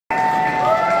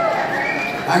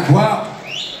Like, wow.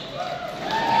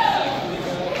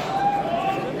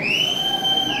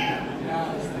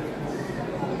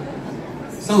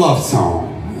 It's a love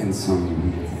song en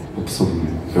op zo'n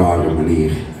rare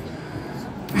manier.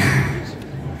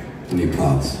 In die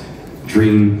plaats.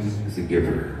 Dream is a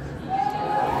giver.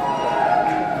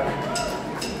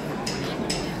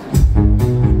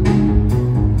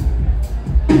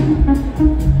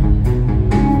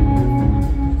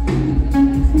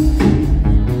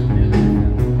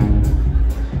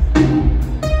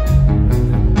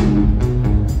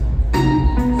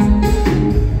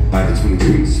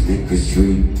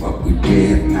 Dream what we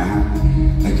did now.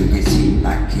 Like it may seem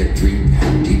like a dream,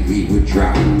 how deep we would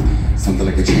drown. Something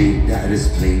like a chain that is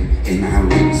playing in our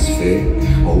legs fit.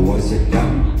 Or was it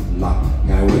dumb? Locked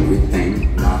out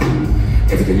everything locked.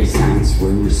 Everything these signs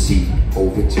were received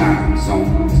over time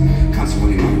zones.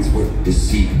 Consequently minds were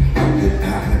deceived. How could I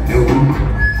know?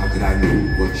 How could I know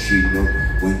what you know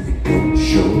when it don't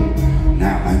show?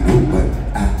 Now I know but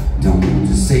I don't.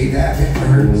 To say that it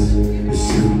hurts is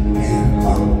true and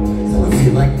so I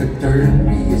feel like the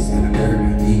dirtiest and a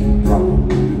dirty bro.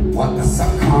 What a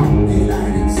suck on and I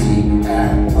didn't see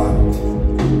at all.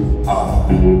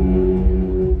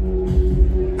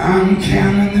 I'm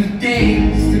counting the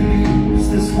days to lose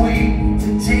this weight,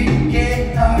 to take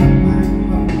it off my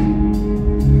heart.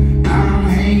 I'm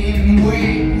hanging in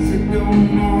ways that don't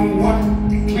know what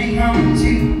to cling on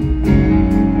to.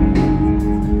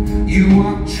 You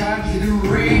want charge of the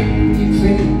rain, you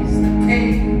place the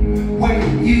pain where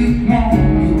you want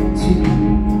me to.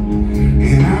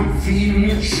 And I'm feeling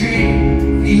your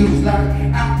shame, feels like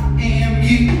I am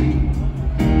you.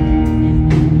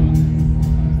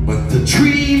 But the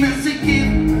dream is a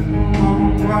gift,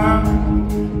 alright.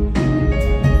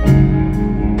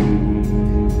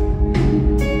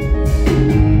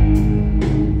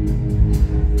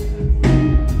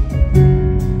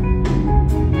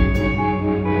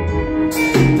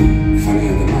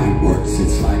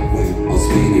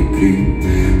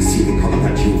 See the color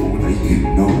that you want, that you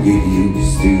know you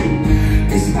used to.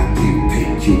 It's not blue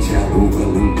pink, you tell who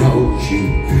will indulge you.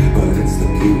 But it's the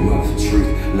blue of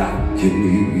truth, like you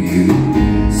knew you.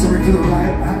 Sorry for the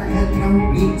ride, I had no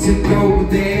need to go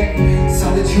there.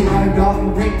 Saw that you arrived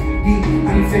already,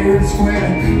 unfair and square.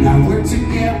 Now we're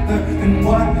together, and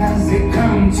what has it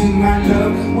come to, my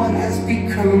love? What has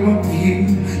become of you?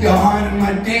 Your heart in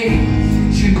my days,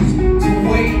 you choose to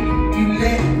wait, you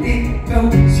let it go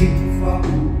too far.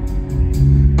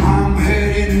 I'm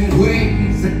hurting in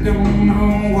ways I don't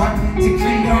know what to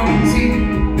cling on to.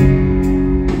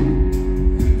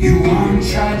 You want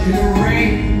charge of the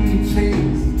rain, you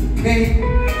place the pain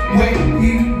where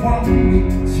you want me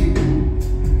to.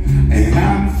 And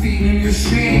I'm feeling your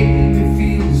shame, it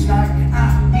feels like I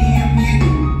am you.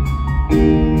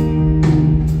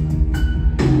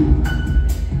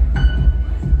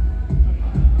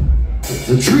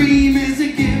 The dream